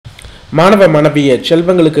மாணவ மாணவிய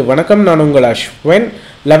செல்வங்களுக்கு வணக்கம். நான் உங்கள் அஸ்வின்.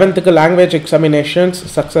 11th லாங்குவேஜ் எக்ஸாமினேஷன்ஸ்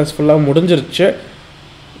சக்ஸஸ்ஃபுல்லாக முடிஞ்சிருச்சு.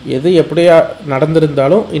 எது எப்படியா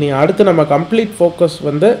நடந்திருந்தாலும் இனி அடுத்து நம்ம கம்ப்ளீட் ஃபோக்கஸ்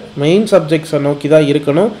மெயின் சப்ஜெக்ட்ஸை நோக்கி தான்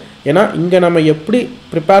இருக்கணும். ஏன்னா இங்கே நம்ம எப்படி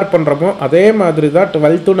ப்ரிப்பேர் பண்ணுறோமோ அதே மாதிரி தான்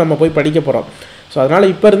 12th நம்ம போய் படிக்க போகிறோம். ஸோ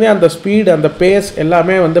அதனால் இப்போ இருந்தே அந்த ஸ்பீடு அந்த பேஸ்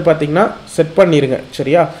எல்லாமே பார்த்திங்கன்னா செட் பண்ணிடுங்க.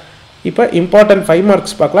 சரியா? இப்போ இம்பார்ட்டன்ட் 5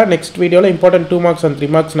 மார்க்ஸ் பார்க்கலாம். நெக்ஸ்ட் வீடியோவில் இம்பார்ட்டன்ட் 2 மார்க்ஸ் அண்ட் 3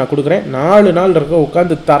 மார்க்ஸ் நான் கொடுக்குறேன். 4 நாள் இருக்க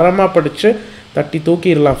உட்காந்து தரமாக படித்து தட்டி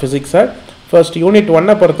தூக்கிடலாம் ஃபிசிக்ஸை. ஃபர்ஸ்ட் யூனிட்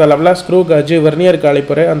 1 பொறுத்த அளவில் ஸ்க்ரூ காஜு, வெர்னியர்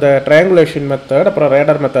காலிப்பர், அந்த ட்ரையாங்குலேஷன் மெத்தட், அப்புறம்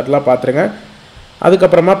ரேடார் மெத்தட்லாம் பார்த்துருங்க.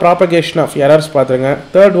 அதுக்கப்புறமா ப்ராபகேஷன் ஆஃப் எரர்ஸ் பார்த்துருங்க.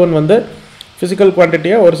 தேர்ட் ஒன் ஃபிசிக்கல்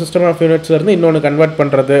குவான்டிட்டியை ஒரு சிஸ்டம் ஆஃப் யூனிட்ஸ்லேருந்து இன்னொன்று கன்வெர்ட்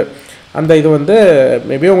பண்ணுறது. அந்த இது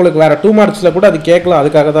மேபி உங்களுக்கு வேறு 2 மார்க்ஸில் கூட அது கேட்கலாம்.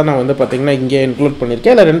 அதுக்காக தான் நான் பார்த்திங்கன்னா இங்கே இன்க்ளூட்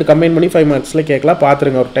பண்ணியிருக்கேன். இல்லை 2 கம்பைன் பண்ணி 5 மார்க்ஸில் கேட்கலாம்.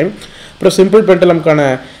 பார்த்துருங்க ஒரு டைம். அப்புறம் சிம்பிள் பெண்டலம்கான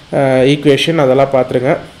ஈக்குவேஷன் அதெல்லாம்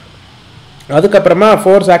பார்த்துருங்க. அதுக்கப்புறமா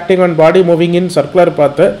force acting on body moving in circular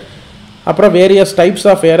பார்த்து, அப்புறம் வேரியஸ் டைப்ஸ்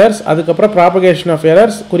ஆஃப் எரர்ஸ், அதுக்கப்புறம் ப்ராபகேஷன் ஆஃப்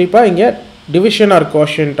எரர்ஸ். குறிப்பாக இங்கே டிவிஷன் ஆர்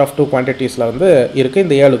கோஷன்ட் ஆஃப் 2 குவான்டிட்டிஸில் இருக்குது.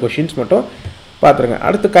 இந்த 7 கொஷின்ஸ் மட்டும் பார்த்துருங்க.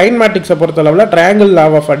 அடுத்து கைன்மேட்டிக்ஸை பொறுத்தளவில் triangle law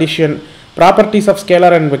of addition, properties of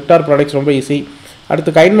scalar and vector products ரொம்ப ஈஸி.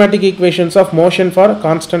 அடுத்து கைன்மேட்டிக் equations of motion for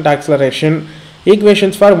constant acceleration,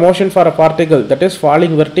 equations for motion for a particle that is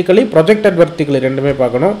falling vertically, projected vertically, ரெண்டுமே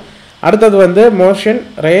பார்க்கணும். அடுத்தது motion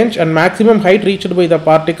range and maximum height reached by the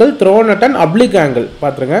particle thrown at an அப்ளிக் angle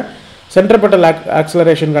பார்த்துருங்க. Centripetal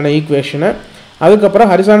ஆக்சலரேஷனுக்கான ஈக்குவேஷனை.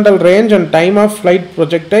 அதுக்கப்புறம் horizontal range and time of flight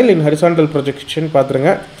projectile in horizontal projection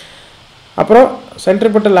பார்த்துருங்க. அப்புறம்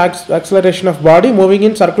centripetal acceleration of body moving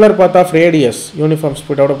in circular path of radius, uniform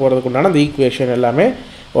ஸ்பீடோட போகிறதுக்கு உண்டான அந்த equation எல்லாமே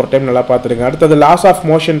ஒரு டைம் நல்லா பார்த்துருங்க. அடுத்தது லாஸ் ஆஃப்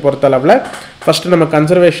மோஷன் பொறுத்தளவில் ஃபஸ்ட்டு நம்ம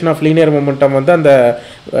கன்சர்வேஷன் ஆஃப் லீனியர் மொமெண்டம் அந்த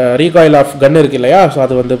ரீகாயில் ஆஃப் கன் இருக்குது இல்லையா, ஸோ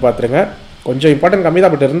அது பார்த்துருங்க. கொஞ்சம் இம்பார்ட்டன்ட் கம்மி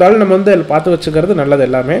தான், பட் இருந்தாலும் நம்ம பார்த்து வச்சுக்கிறது நல்லது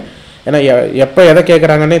எல்லாமே. ஏன்னா எப்போ எதை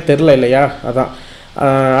கேட்குறாங்கன்னே தெரில இல்லையா, அதான்.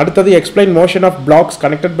 அடுத்தது explain motion of blocks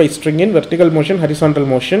connected by string in vertical motion, horizontal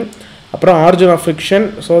motion. அப்புறம் origin of friction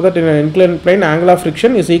so that in incline plain angle of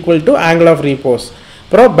friction is equal to angle of repose.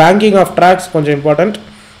 அப்புறம் பேங்கிங் ஆஃப் ட்ராக்ஸ் கொஞ்சம் important.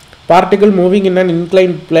 Particle moving in an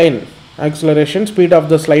incline plain, acceleration, speed of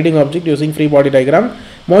the sliding object using free body diagram,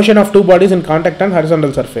 motion of 2 bodies in contact and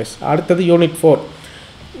horizontal surface. அடுத்தது unit 4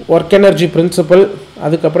 work energy principal.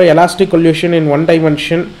 அதுக்கப்புறம் elastic coalition இன் 1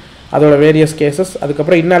 dimension, அதோட various cases.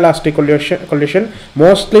 அதுக்கப்புறம் inelastic coalition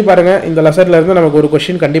mostly பாருங்கள் இந்த லெசன்லேருந்து நமக்கு ஒரு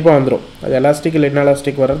question கண்டிப்பாக வந்துடும். அது எலாஸ்டிக் இல்லை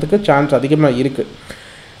இன்எலாஸ்டிக் வர்றதுக்கு சான்ஸ் அதிகமாக இருக்குது.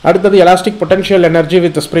 அடுத்தது elastic potential energy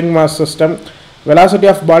with spring mass system, velocity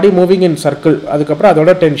of body moving in circle, அதுக்கப்புறம்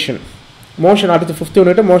அதோட டென்ஷன், மோஷன். அடுத்து 5th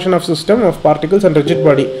unit motion of system of particles and rigid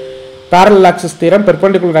body, parallel axis theorem,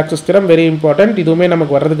 perpendicular axis theorem, very important. இதுவுமே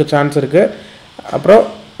நமக்கு வர்றதுக்கு chance இருக்குது. அப்புறம்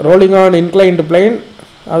rolling on inclined plain,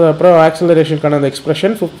 அது அப்புறம் ஆக்சலரேஷனுக்கான அந்த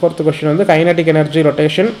expression. 4th question kinetic energy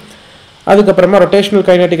rotation, அதுக்கப்புறமா rotational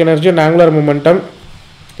kinetic energy and angular momentum,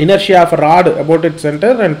 inertia of rod about it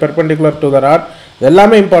centre and perpendicular to the rod. இது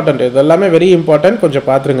எல்லாமே இம்பார்ட்டன்ட், இது எல்லாமே வெரி இம்பார்ட்டன்ட், கொஞ்சம்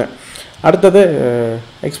பார்த்துருங்க. அடுத்தது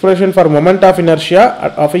expression for moment of inertia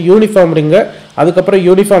of a uniform ring, அதுக்கப்புறம்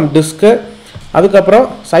uniform disc, அதுக்கப்புறம்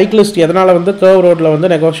cyclist எதனால் கர்வ்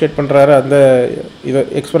ரோட்டில் நெகோஷியேட் பண்ணுறாரு அந்த இது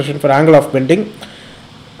expression for angle of bending.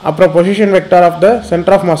 அப்புறம் position vector of the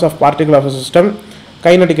centre of mass of particle of system,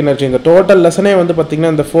 kinetic energy. இந்த total லெசனே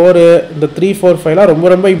பார்த்திங்கன்னா இந்த 4 இந்த 3 4 5 ரொம்ப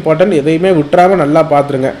ரொம்ப இம்பார்ட்டன்ட். எதையுமே விட்டுறாமல் நல்லா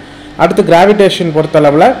பார்த்துருங்க. அடுத்து கிராவிடேஷன்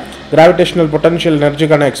பொறுத்தளவில் கிராவிடேஷனல் பொட்டன்ஷியல்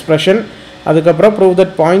எனர்ஜிக்கான எக்ஸ்பிரஷன். அதுக்கப்புறம் prove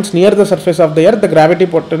that points near the surface of the earth the gravity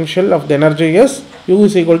potential of the energy is U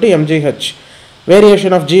is equal to mgh.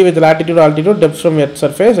 Variation of G with latitude altitude depth from earth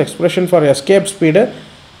surface, expression for escape speed,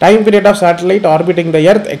 time period of satellite orbiting the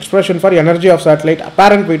earth, expression for energy of satellite,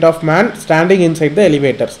 apparent weight of man standing inside the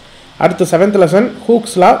elevators. அடுத்து 7th lesson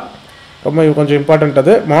Hooke's law, ரொம்ப கொஞ்சம் important.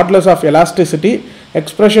 அது modulus of elasticity,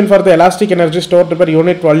 expression for the elastic energy stored per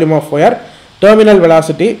unit volume of wire, terminal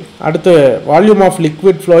velocity. அடுத்து volume of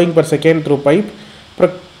liquid flowing per second through pipe.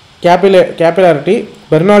 அப்புறம் capillarity,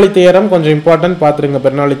 Bernoulli theorem கொஞ்சம் important, பார்த்துருங்க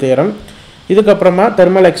Bernoulli theorem. இதுக்கப்புறமா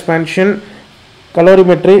thermal expansion,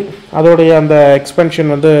 calorimetry, அதோடைய அந்த எக்ஸ்பென்ஷன்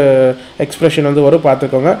expression வரும்,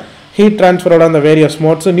 பார்த்துக்கோங்க. Heat ட்ரான்ஸ்ஃபரோட அந்த various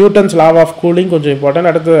modes, Newton's law of cooling கொஞ்சம் இம்பார்ட்டன்ட்.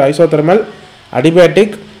 அடுத்து isothermal,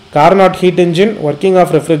 adiabatic, Carnot heat engine, working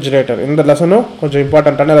of refrigerator. இந்த லெசனும் கொஞ்சம்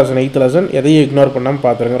இம்பார்ட்டண்ட்டான லெசன், 8th லெசன். எதையும் இக்னோர் பண்ணாமல்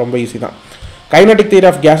பார்த்துருங்க, ரொம்ப ஈஸி தான். கைனடிக் தியரி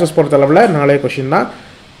ஆஃப் கேஸஸ் பொறுத்தளவில் 4 கொஷின் தான்.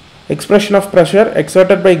 Expression of pressure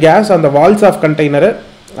exerted by case on the Waals of container.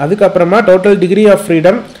 அதுக்கப்புறமா total degree of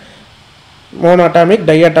freedom, monatomic,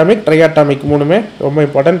 டையாட்டாமிக், ட்ரையாட்டாமிக், 3மே ரொம்ப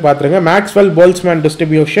இம்பார்ட்டன்ட், பார்த்துருங்க. மேக்ஸ்வெல் போல்ட்ஸ்மேன்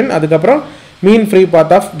டிஸ்ட்ரிபியூஷன், அதுக்கப்புறம் மீன் ஃப்ரீ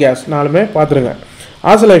பாத் ஆஃப் கேஸ், 4மே பார்த்துருங்க.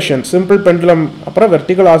 ஆசோலேஷன், சிம்பிள் பெண்டுலம், அப்புறம்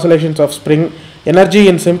vertical ஆசோலேஷன்ஸ் of spring, energy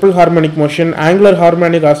in simple harmonic motion, angular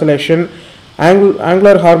harmonic oscillation,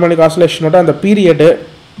 angular harmonic ஆசிலேஷனோட அந்த period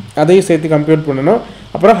அதையும் சேர்த்து compute பண்ணணும்.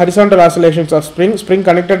 அப்புறம் horizontal oscillations of spring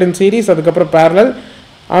connected in series, அதுக்கப்புறம் parallel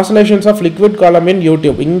oscillations of liquid காலம் in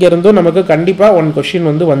YouTube. இங்கேருந்தும் நமக்கு கண்டிப்பாக ஒன் கொஷின்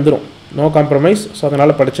வந்துடும், நோ காம்ப்ரமைஸ். ஸோ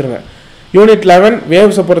அதனால் படிச்சிருங்க. யூனிட் 11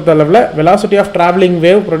 வேவ்ஸை பொறுத்த அளவில் velocity of travelling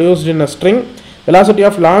wave produced in a string, velocity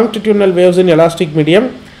of longitudinal waves in elastic medium,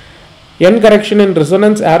 n correction in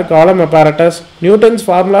resonance air column apparatus, Newton's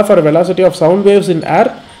formula for velocity of sound waves in air,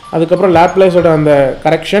 அதுக்கப்புறம் லாப்லேஸோட அந்த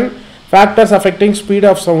correction, factors affecting speed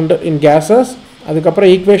of sound in gases, அதுக்கப்புறம்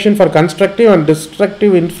equation for constructive and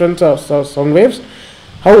destructive influence of sound waves,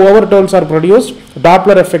 how over don'ts R produced,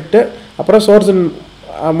 Doppler effect, அப்புறம் source இன்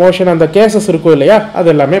motion அந்த cases இருக்கும் இல்லையா, அது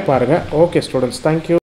எல்லாமே பாருங்கள். Okay students, thank you.